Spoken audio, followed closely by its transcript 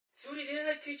Suri, didn't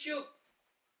I teach you?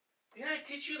 Didn't I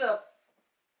teach you the...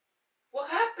 What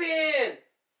happened?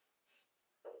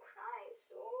 Don't cry,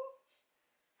 so.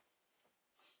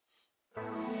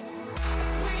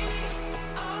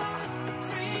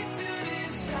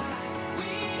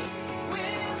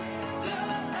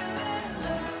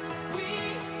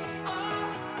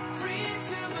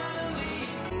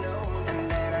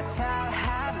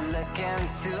 Look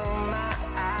into my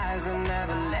eyes and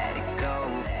never let it go.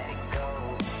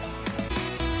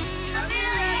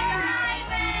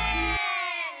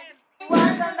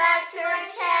 Welcome back to our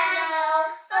channel,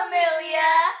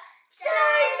 Familia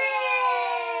Diamond.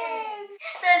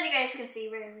 So as you guys can see,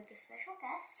 we're with a special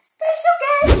guest.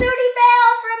 Suri Bell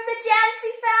from the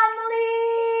Jancy family.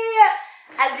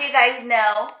 As you guys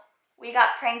know, we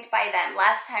got pranked by them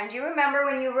last time. Do you remember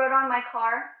when you rode on my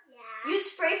car? You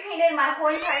spray painted my whole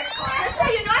entire car. So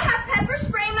you know I have pepper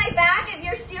spray in my bag. If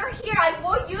you're still here, I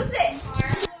won't use it.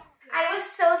 I was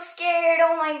so scared.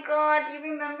 Oh my god. Do you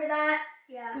remember that?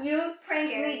 Yeah. You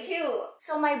pranked me too.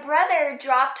 So my brother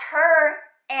dropped her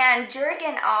and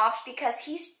Jurgen off because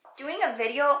he's doing a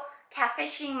video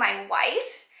catfishing my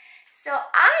wife. So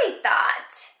I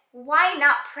thought, why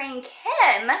not prank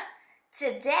him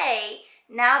today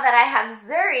now that I have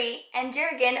Zuri and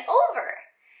Jurgen over?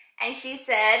 And she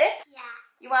said, yeah.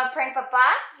 You want to prank Papa?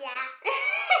 Yeah.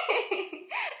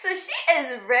 So she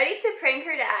is ready to prank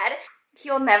her dad.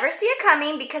 He'll never see it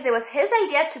coming because it was his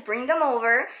idea to bring them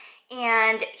over.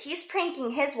 And he's pranking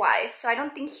his wife. So I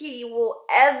don't think he will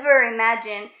ever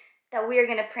imagine that we are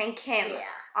going to prank him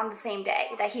on the same day.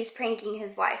 That he's pranking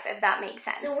his wife, if that makes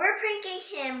sense. So we're pranking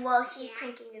him while he's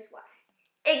pranking his wife.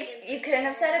 You couldn't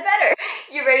have said it better.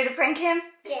 You ready to prank him?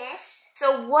 Yes.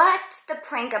 So what's the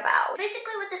prank about?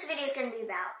 Basically what this video is going to be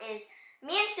about is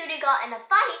me and Suri got in a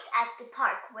fight at the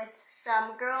park with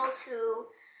some girls who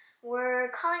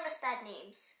were calling us bad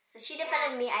names. So she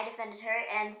defended me, I defended her,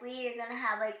 and we are going to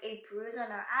have like a bruise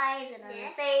on our eyes and on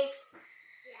our face.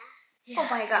 Yeah. Oh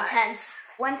my god. Intense.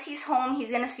 Once he's home,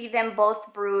 he's going to see them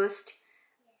both bruised.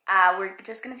 We're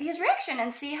just going to see his reaction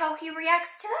and see how he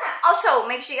reacts to that. Also,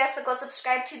 make sure you guys go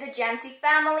subscribe to the Jancy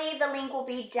family. The link will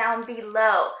be down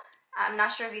below. I'm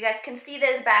not sure if you guys can see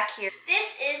this back here. This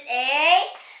is a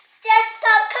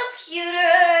desktop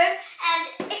computer.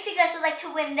 And if you guys would like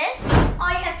to win this,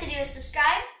 all you have to do is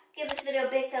subscribe. Give this video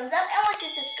a big thumbs up. And once you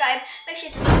subscribe, make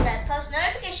sure to hit that post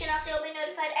notification. Also, you'll be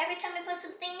notified every time we post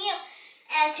something new.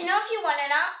 And to know if you won or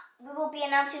not, we will be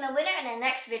announcing the winner in the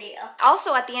next video.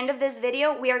 Also, at the end of this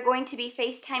video, we are going to be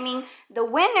FaceTiming the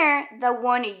winner that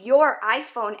won your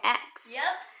iPhone X. Yep.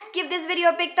 Give this video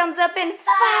a big thumbs up in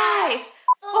 5,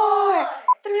 4,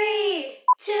 3,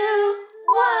 2,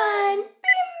 1.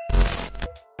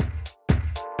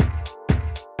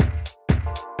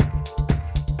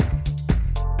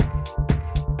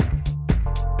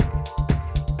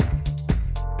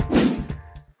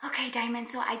 Okay, Diamond,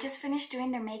 so I just finished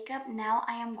doing their makeup. Now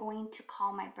I am going to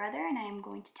call my brother and I am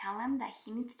going to tell him that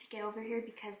he needs to get over here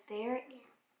because there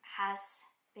has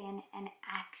been an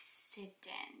accident.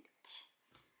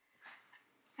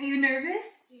 Are you nervous?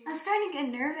 Yeah. I'm starting to get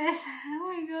nervous.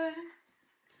 Oh my god.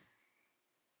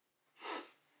 Oh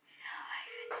my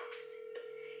goodness.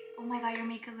 Oh my god, your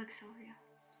makeup looks so real.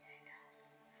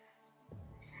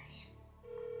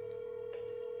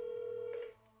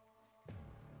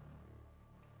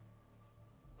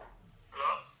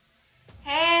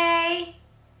 Hey!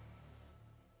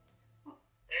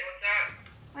 Hey, what's up?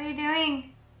 What are you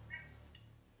doing?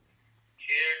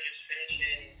 Here, just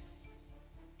finishing.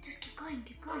 Just keep going,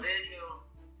 keep going. Video.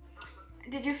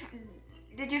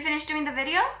 Did you finish doing the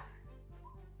video?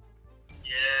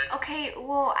 Yeah. Okay,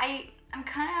 well, I'm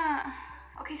kind of...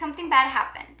 Okay, something bad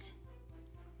happened.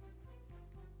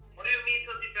 What do you mean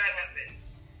something bad happened?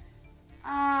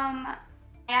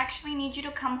 I actually need you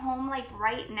to come home, like,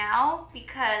 right now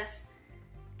because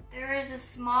there is a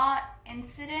small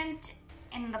incident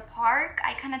in the park.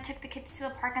 I kind of took the kids to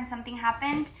the park and something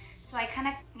happened, so I kind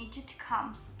of need you to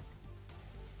come.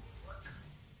 What?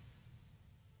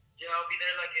 Yeah, I'll be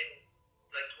there like in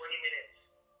 20 minutes.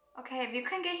 Okay, if you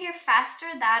can get here faster,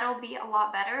 that'll be a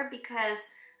lot better because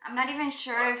I'm not even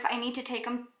sure if I need to take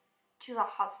them to the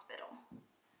hospital.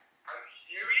 Are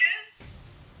you serious?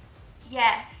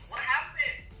 Yes. What happened?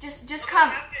 Just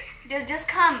come. Just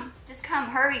come. Just come.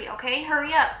 Hurry, okay?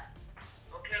 Hurry up.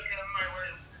 Okay, I'm on my way.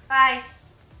 Bye.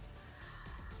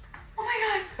 Oh my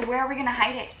god. Where are we gonna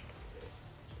hide it?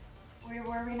 Where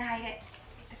are we gonna hide it?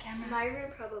 The camera. My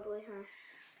room probably, huh?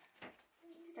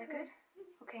 Is that good?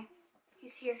 Okay.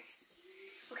 He's here.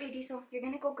 Okay, Diesel, you're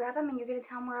gonna go grab him and you're gonna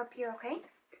tell him we're up here, okay?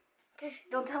 Okay.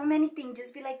 Don't tell him anything.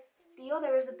 Just be like, Theo,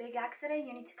 there was a big accident.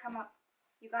 You need to come up.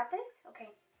 You got this? Okay.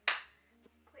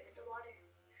 Put it in the water.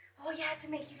 Oh yeah, to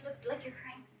make you look like you're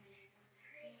crying.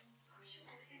 Hurry. Oh shoot,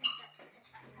 I'm hearing steps. It's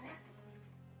fine. It's fine.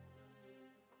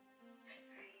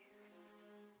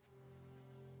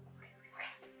 Okay, okay, okay.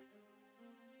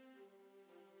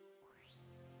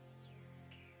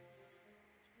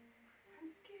 I'm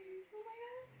scared. Oh my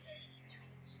god, I'm scared.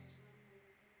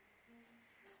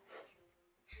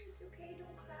 It's okay,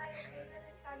 don't cry, okay?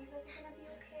 You guys are gonna be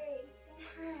okay. Don't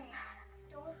cry.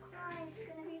 Don't cry, it's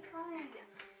gonna be fine.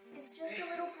 It's just a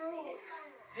little bruise.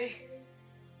 Hey,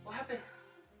 what happened?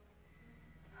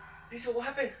 Lisa, what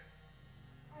happened?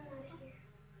 I'm out of here.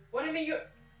 What do you mean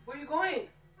where are you going?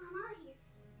 I'm out of here.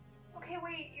 Okay,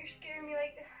 wait, you're scaring me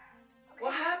like... Okay.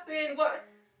 What happened?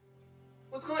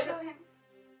 What's going Show on? him.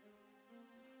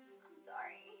 I'm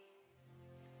sorry.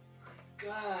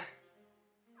 God.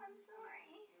 I'm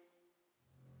sorry.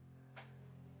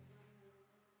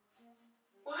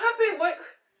 What happened?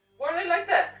 Why are they like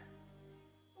that?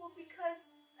 Well, because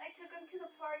I took them to the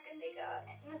park and they got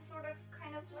in a sort of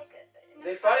kind of like a... in a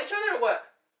They fought each other or what?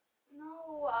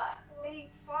 No, they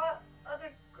fought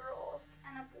other girls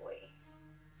and a boy.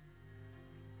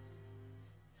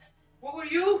 What were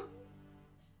you?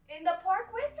 In the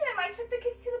park with him. I took the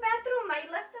kids to the bathroom. I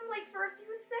left them like for a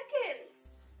few seconds.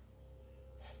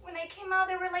 When I came out,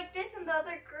 they were like this, and the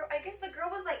other girl, I guess the girl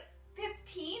was like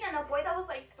 15 and a boy that was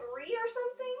like 3 or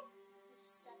something.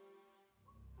 7.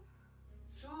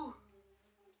 Sue.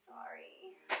 I'm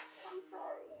sorry. I'm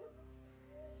sorry.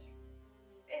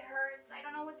 It hurts. I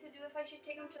don't know what to do, if I should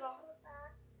take him to the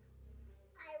hospital.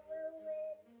 I will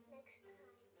win next time.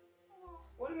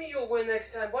 What do you mean you'll win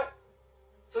next time? What?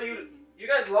 So you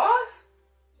guys lost?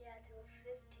 Yeah, to a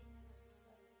 15 and a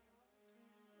 7.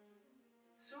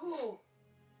 Sue,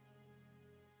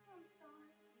 I'm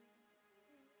sorry.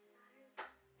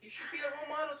 you should be a role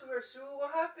model to her, Sue.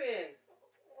 What happened?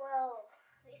 Well,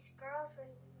 these girls were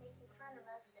making fun of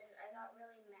us and I got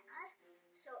really mad.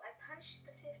 So I punched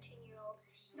the 15-year-old.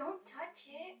 Don't touch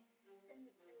it. And then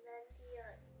the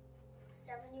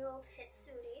 7-year-old hit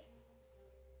Sudi.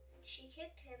 And she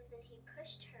kicked him, then he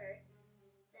pushed her.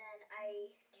 Then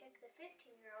I kicked the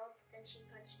 15-year-old, then she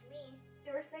punched me. They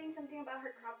were saying something about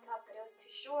her crop top, that it was too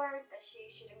short, that she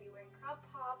shouldn't be wearing crop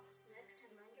tops. Next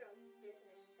time, mind your own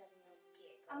business, 7-year-old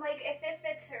kid. I'm like, if it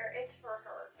fits her, it's for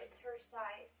her. It's her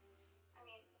size. I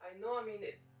mean, I know,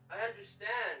 I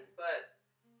understand, but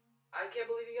I can't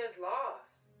believe you guys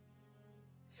lost.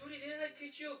 Sudi, didn't I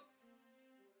teach you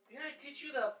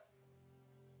the...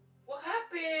 What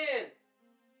happened?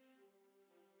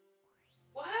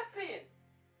 What happened?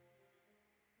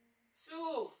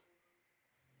 Sue!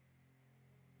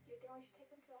 do you think we should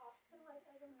take him to the hospital? I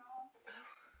don't know.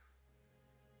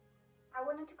 I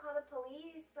wanted to call the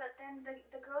police, but then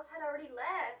the girls had already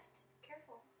left.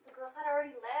 Careful. The girls had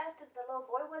already left. The little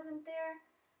boy wasn't there.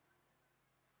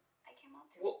 I came out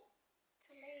too late.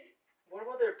 What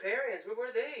about their parents? Where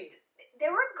were they? They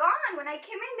were gone. When I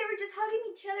came in, they were just hugging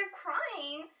each other,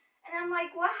 crying. And I'm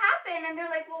like, what happened? And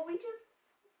they're like, well, we just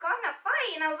got in a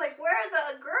fight. And I was like, where are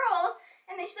the girls?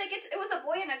 And then she's like, it was a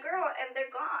boy and a girl, and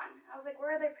they're gone. I was like,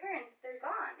 where are their parents? They're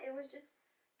gone. It was just,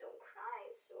 don't cry,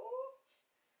 so.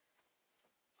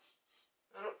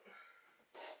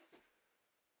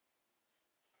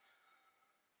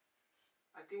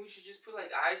 I think we should just put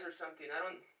like eyes or something. I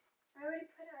already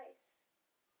put ice.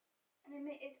 And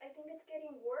I think it's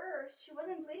getting worse. She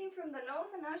wasn't bleeding from the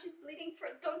nose, and now she's bleeding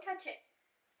from, don't touch it.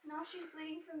 Now she's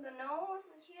bleeding from the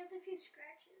nose. She has a few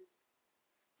scratches.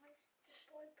 Once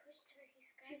the boy pushed her, he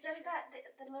scratched She said her. that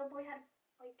the little boy had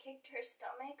like kicked her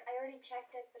stomach. I already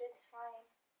checked it, but it's fine.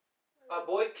 A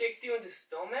boy kicked you in the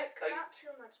stomach? Not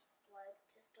too much blood,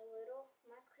 just a little.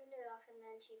 Ma cleaned it off and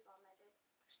then she vomited.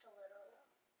 Just a little though.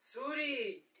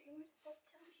 Sudi! You were supposed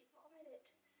to tell me she vomited.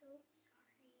 So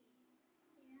sorry.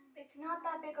 Yeah. It's not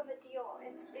that big of a deal.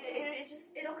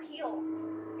 It'll heal.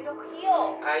 It'll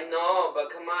heal. I know,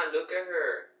 but come on, look at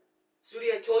her.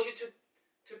 Sudi, I told you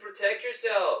to protect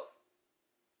yourself.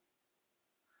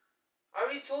 I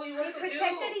already told you what to do. They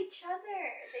protected each other.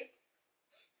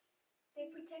 They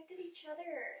protected each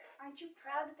other. Aren't you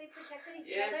proud that they protected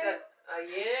each other? Yes, I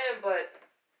am, but...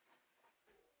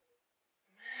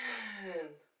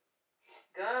 Man...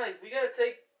 Guys, we gotta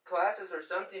take classes or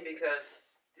something because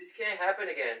this can't happen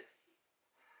again.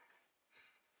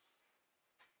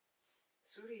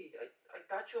 Sudi, I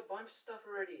taught you a bunch of stuff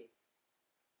already.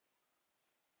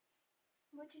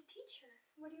 What'd you teach her?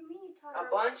 What do you mean you taught A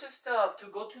her? bunch of stuff. To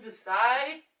go to the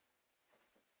side.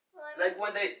 Well, I mean,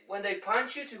 Like when they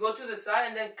punch you, to go to the side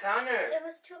and then counter. it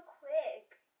was too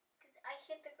quick. Because I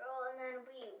hit the girl and then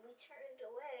we turned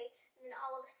away. And then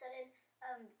all of a sudden,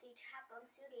 they tapped on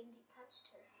Sudi and they punched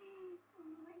her. Oh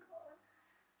my god.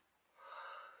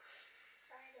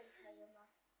 Sorry I didn't tell you, Mom.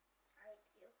 Sorry to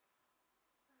you.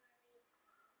 Sorry.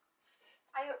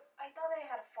 I thought they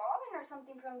had fallen or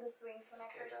something from the swings when I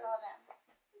Okay, first guys. saw them.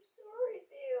 I'm sorry,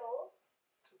 Theo.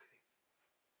 It's okay.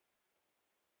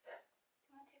 Do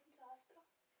you want to take him to the hospital?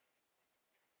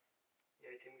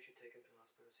 Yeah, I think we should take him to the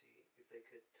hospital, see if they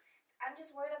could. I'm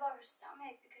just worried about her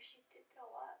stomach because she did throw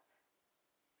up.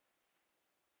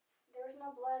 There was no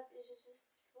blood, it was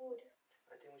just food.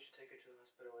 I think we should take her to the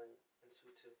hospital and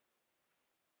Sue too.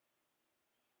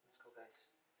 Let's go, guys.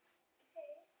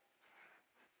 Okay.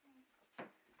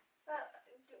 But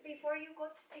before you go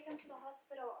to take him to the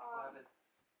hospital, What happened?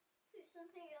 There's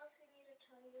something else we need to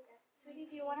tell you guys. Sudi,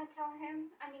 do you want to tell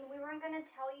him? I mean, we weren't going to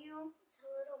tell you. It's a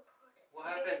little important. What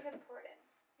It happened? is important.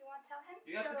 You want to tell him?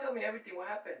 You have to tell me everything. What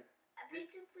happened?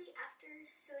 Basically, after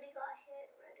Sudi got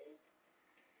hit, ready?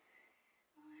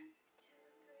 1, 2, 3.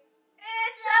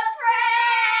 It's a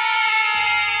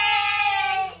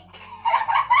prank!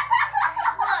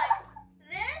 Look,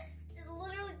 this is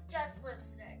literally just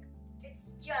lipstick. It's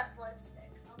just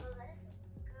lipstick. Although that is some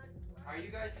good blood. Are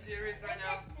you guys serious right It's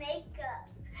now? just makeup.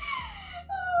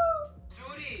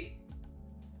 Sudi!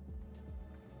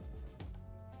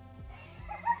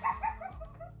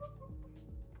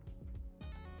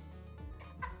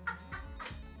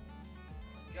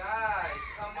 Guys,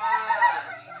 come on!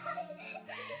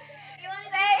 You want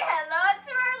to Say hello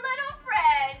to our little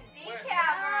friend. The Where?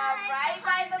 camera right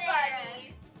by the There.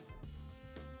 bunnies.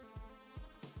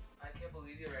 I can't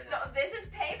believe you right No, now. this is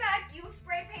payback. You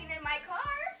spray painted my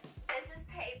car. This is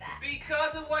payback.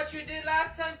 Because of what you did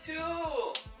last time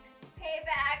too!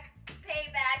 Payback.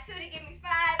 Payback. Sudi, give me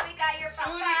 5. We got your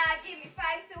Sudi. papa. Give me 5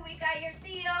 so we got your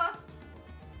Theo.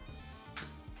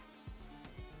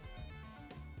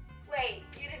 Wait,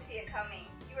 you didn't see it coming.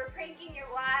 You were pranking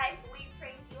your wife. We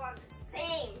pranked you on the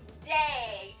same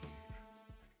day.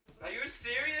 Are you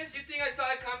serious? You think I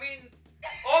saw it coming?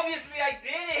 Obviously I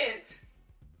didn't!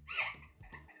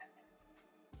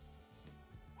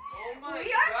 Oh my We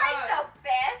are god! like the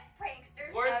best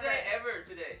pranksters Worst ever. day ever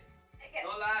today. Okay.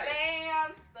 No lie.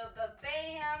 Bam,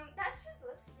 bam. That's just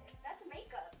lipstick. That's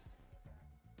makeup.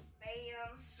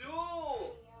 Bam. Sue!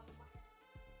 Bam.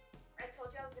 I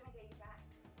told you I was gonna get you back.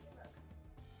 See, look.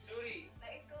 Sudi!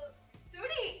 Makeup.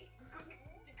 Sudi!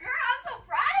 Girl, I'm so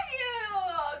proud of you!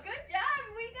 Good job!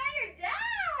 We got your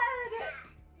dad!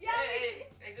 Yeah!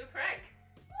 Hey, good prank.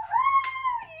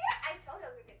 Woohoo! Yeah! I told you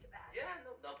I was gonna get you back. Yeah,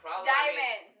 no problem.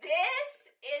 Diamonds, this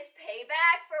is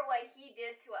payback for what he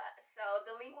did to us. So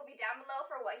the link will be down below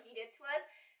for what he did to us.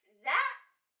 That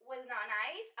was not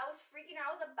nice. I was freaking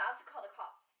out. I was about to call the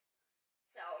cops.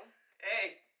 So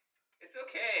Hey, it's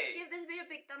okay. give this video a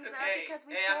big thumbs It's up okay. because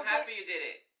we Hey, I'm pulled happy it. you did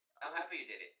it. I'm happy you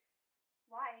did it.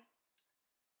 Why?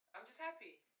 I'm just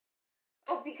happy.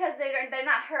 Oh, because they're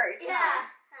not hurt. Yeah.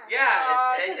 Yeah,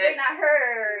 Oh, because they're not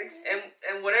hurt.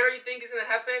 and whatever you think is gonna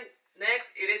happen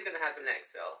next, it is gonna happen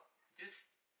next. So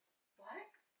just What?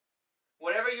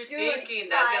 whatever you're Dude, thinking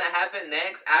that's bye. gonna happen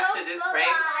next after this prank,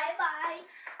 Bye.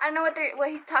 I don't know what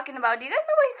he's talking about. Do you guys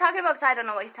know what he's talking about? Because I don't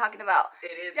know what he's talking about.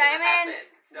 it is gonna happen.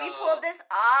 Diamonds, So, we pulled this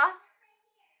off.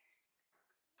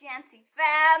 Jancy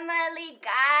family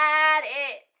got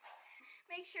it.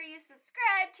 Make sure you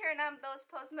subscribe, turn on those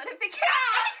post notifications,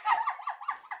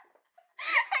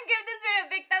 and give this video a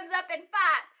big thumbs up in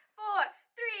 5, 4,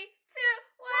 3, 2,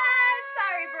 1.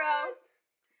 Sorry, bro.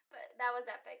 But that was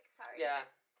epic. Sorry. Yeah,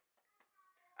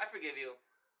 I forgive you.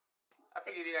 I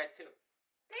forgive you guys too.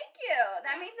 Thank you.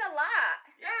 That means a lot.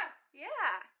 Yeah.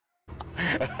 Yeah.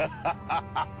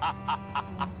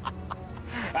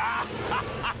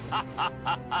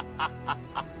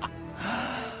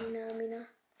 Mina,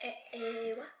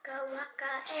 waka waka,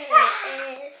 Okay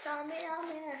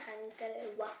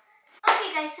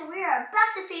guys, so we are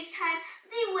about to FaceTime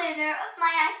the winner of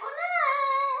my iPhone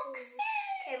X.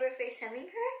 Okay, we're FaceTiming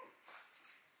her.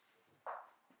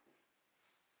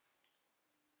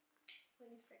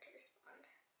 Waiting for her to respond.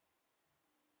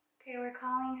 Okay, we're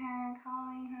calling her.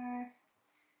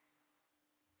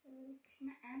 She's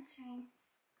not answering.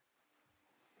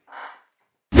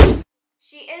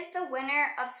 She is the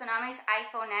winner of Tsunami's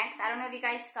iPhone X. I don't know if you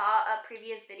guys saw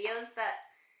previous videos, but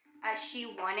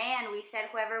she won it, and we said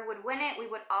whoever would win it, we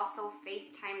would also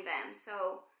FaceTime them.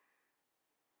 So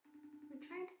we're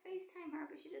trying to FaceTime her,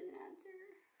 but she doesn't answer.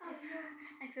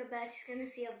 I feel bad. She's gonna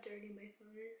see how dirty my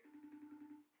phone is.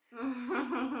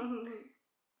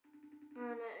 Oh no,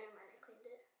 never mind. I cleaned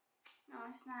it. No,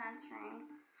 she's not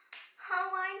answering. How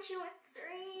aren't you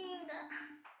answering?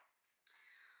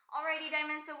 Alrighty,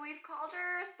 Diamond, so we've called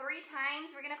her 3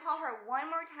 times. We're going to call her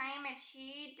one more time. If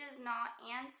she does not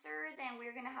answer, then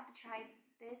we're going to have to try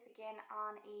this again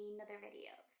on another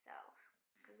video. So,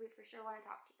 because we for sure want to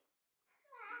talk to you.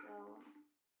 So...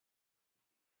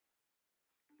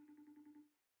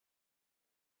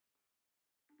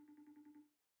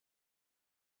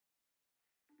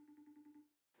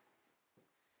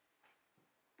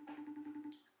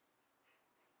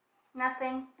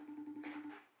 Nothing?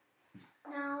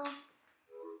 No.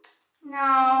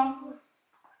 No.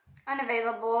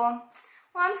 Unavailable.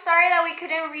 Well, I'm sorry that we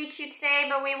couldn't reach you today,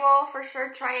 but we will for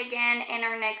sure try again in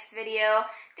our next video.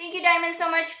 Thank you, Diamond, so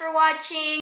much for watching.